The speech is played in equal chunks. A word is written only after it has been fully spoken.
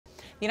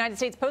The United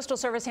States Postal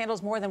Service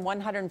handles more than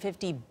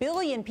 150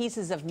 billion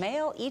pieces of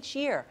mail each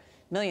year.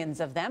 Millions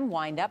of them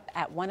wind up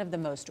at one of the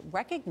most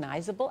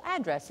recognizable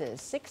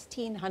addresses,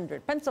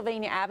 1600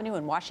 Pennsylvania Avenue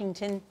in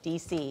Washington,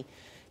 D.C.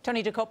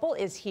 Tony Dokoupil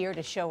is here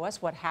to show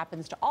us what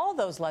happens to all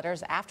those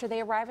letters after they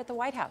arrive at the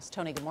White House.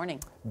 Tony, good morning.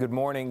 Good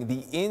morning.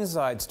 The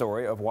inside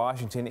story of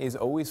Washington is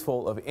always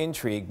full of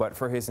intrigue, but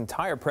for his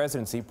entire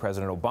presidency,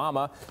 President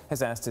Obama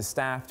has asked his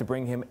staff to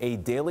bring him a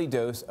daily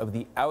dose of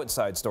the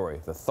outside story,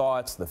 the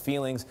thoughts, the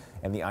feelings,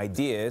 and the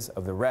ideas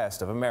of the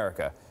rest of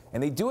America.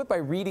 And they do it by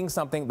reading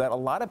something that a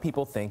lot of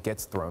people think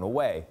gets thrown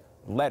away,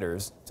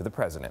 letters to the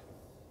president.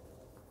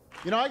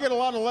 You know, I get a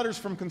lot of letters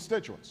from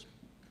constituents.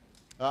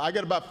 I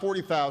get about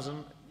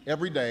 40,000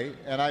 every day,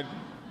 and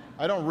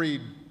I don't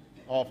read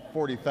all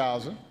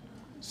 40,000.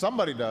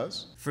 Somebody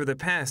does. For the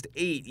past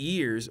 8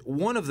 years,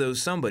 one of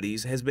those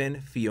somebodies has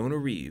been Fiona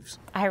Reeves.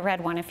 I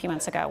read one a few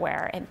months ago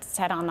where it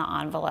said on the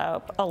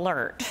envelope,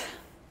 alert,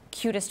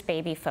 cutest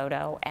baby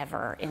photo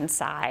ever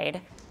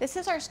inside. This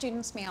is our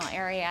students' mail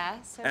area.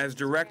 As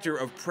director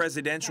of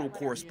presidential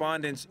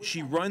correspondence,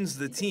 she runs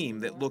the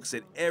team that looks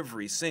at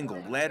every single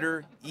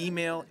letter,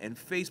 email, and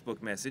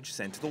Facebook message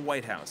sent to the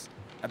White House.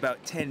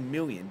 About 10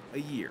 million a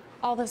year.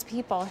 All those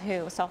people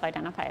who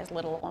self-identify as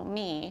little old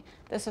me,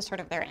 this is sort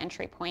of their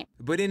entry point.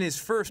 But in his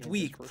first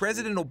week,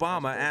 President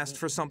Obama asked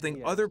for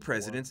something other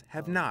presidents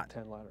have not,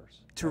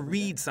 to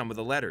read some of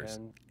the letters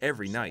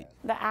every night.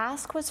 The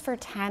ask was for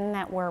 10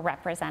 that were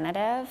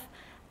representative,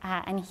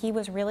 and he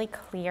was really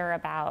clear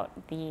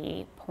about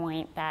the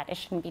point that it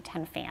shouldn't be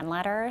 10 fan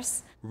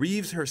letters.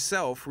 Reeves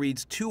herself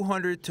reads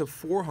 200 to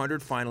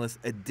 400 finalists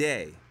a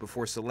day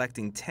before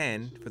selecting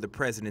 10 for the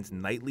president's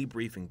nightly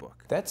briefing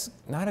book. That's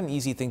not an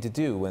easy thing to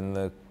do when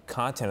the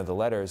content of the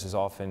letters is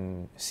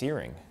often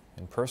searing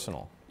and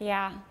personal.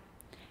 Yeah,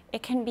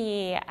 it can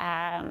be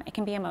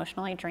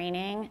emotionally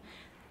draining.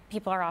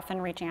 People are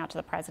often reaching out to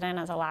the president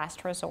as a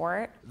last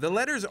resort. The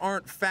letters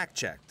aren't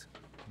fact-checked,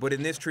 but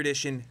in this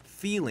tradition,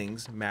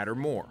 feelings matter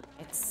more.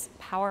 It's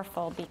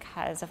powerful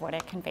because of what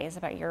it conveys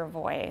about your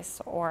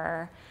voice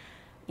or,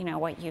 you know,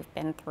 what you've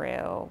been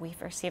through.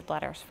 We've received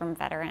letters from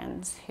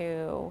veterans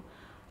who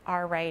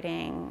are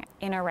writing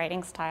in a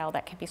writing style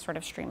that can be sort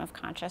of stream of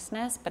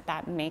consciousness, but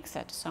that makes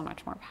it so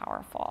much more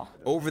powerful.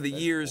 Over the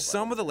years,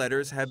 some of the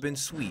letters have been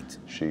sweet.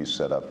 She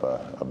set up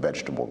a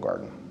vegetable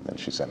garden, and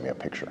she sent me a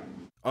picture.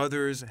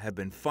 Others have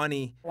been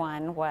funny.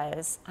 One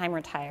was, I'm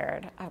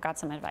retired, I've got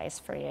some advice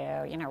for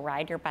you. You know,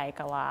 ride your bike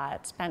a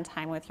lot, spend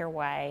time with your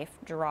wife,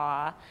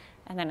 draw.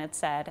 And then it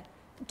said,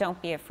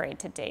 don't be afraid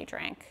to day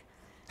drink.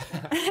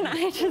 And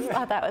I just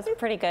thought that was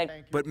pretty good.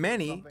 But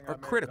many are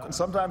critical.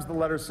 Sometimes the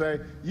letters say,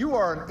 you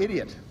are an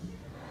idiot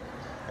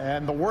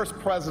and the worst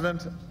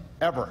president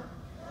ever.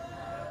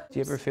 Do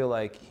you ever feel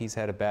like he's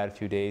had a bad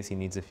few days, he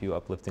needs a few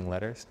uplifting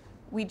letters?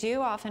 We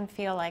do often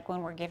feel like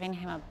when we're giving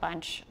him a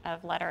bunch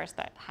of letters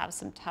that have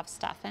some tough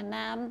stuff in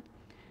them,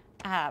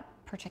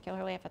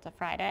 particularly if it's a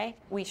Friday,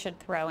 we should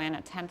throw in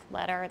a 10th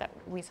letter that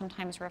we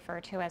sometimes refer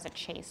to as a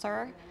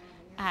chaser.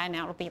 And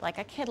it'll be like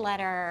a kid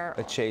letter.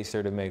 A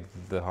chaser to make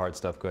the hard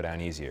stuff go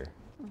down easier.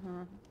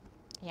 Mm-hmm.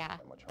 Yeah.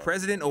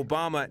 President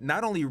Obama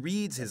not only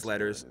reads his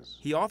letters,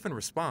 he often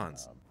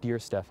responds. Dear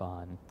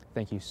Stefan,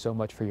 thank you so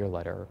much for your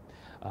letter.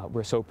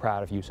 We're so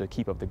proud of you, so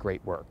keep up the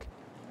great work.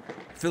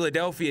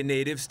 Philadelphia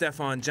native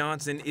Stefan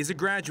Johnson is a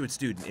graduate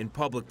student in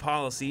public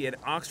policy at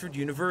Oxford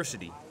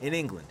University in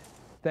England.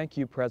 Thank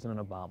you, President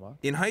Obama.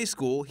 In high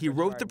school, he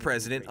wrote the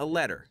president a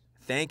letter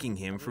thanking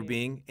him for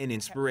being an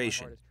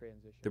inspiration.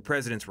 The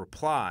president's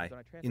reply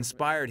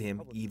inspired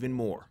him even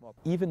more.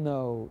 Even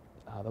though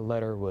the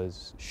letter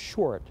was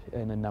short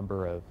in a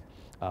number of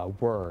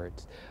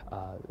words,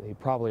 they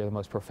probably are the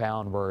most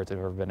profound words that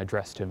have ever been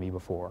addressed to me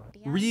before.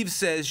 Reeves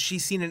says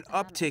she's seen an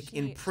uptick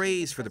in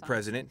praise for the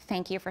president.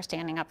 Thank you for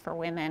standing up for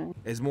women.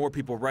 As more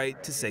people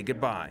write to say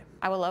goodbye.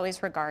 I will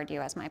always regard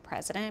you as my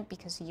president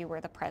because you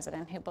were the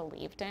president who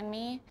believed in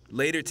me.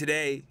 Later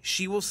today,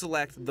 she will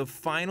select the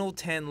final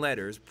 10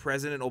 letters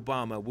President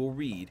Obama will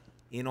read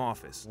in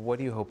office. What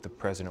do you hope the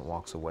president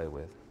walks away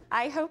with?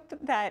 I hope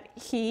that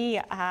he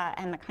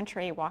and the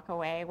country walk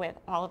away with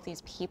all of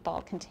these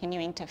people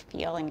continuing to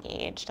feel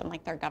engaged and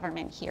like their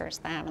government hears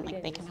them and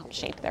like they can help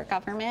shape their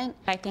government.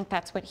 I think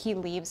that's what he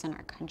leaves in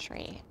our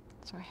country.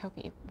 So I hope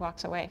he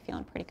walks away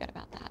feeling pretty good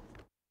about that.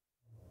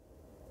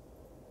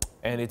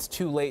 And it's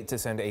too late to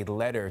send a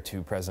letter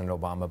to President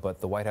Obama, but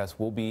the White House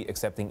will be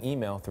accepting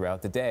email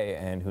throughout the day.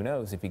 And who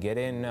knows, if you get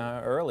in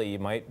early, you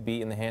might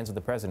be in the hands of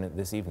the president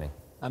this evening.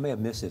 I may have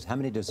missed this. How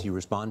many does he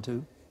respond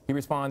to? He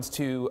responds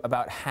to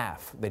about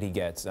half that he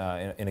gets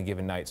in a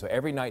given night. So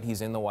every night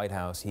he's in the White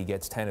House, he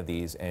gets 10 of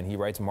these, and he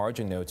writes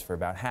margin notes for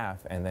about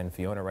half, and then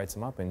Fiona writes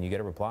them up, and you get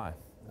a reply.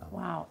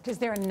 Wow. Is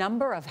there a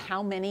number of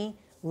how many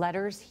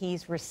letters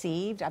he's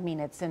received? I mean,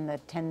 it's in the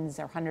tens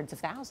or hundreds of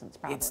thousands,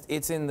 probably.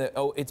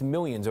 It's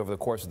millions over the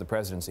course of the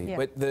presidency. Yeah.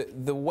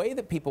 But the way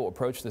that people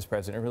approach this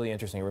president is really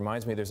interesting. It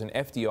reminds me, there's an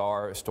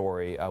FDR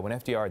story. When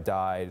FDR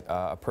died,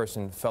 a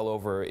person fell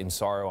over in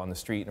sorrow on the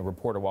street, and a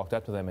reporter walked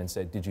up to them and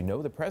said, "Did you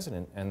know the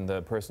president?" And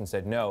the person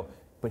said, "No."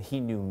 but he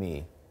knew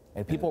me.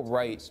 And people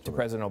write to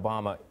President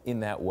Obama in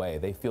that way.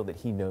 They feel that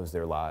he knows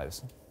their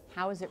lives.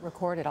 How is it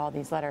recorded, all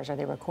these letters? Are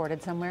they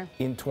recorded somewhere?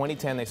 In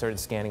 2010, they started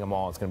scanning them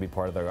all. It's going to be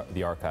part of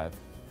the archive.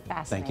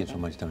 Fascinating. Thank you so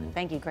much, Tony.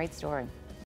 Thank you. Great story.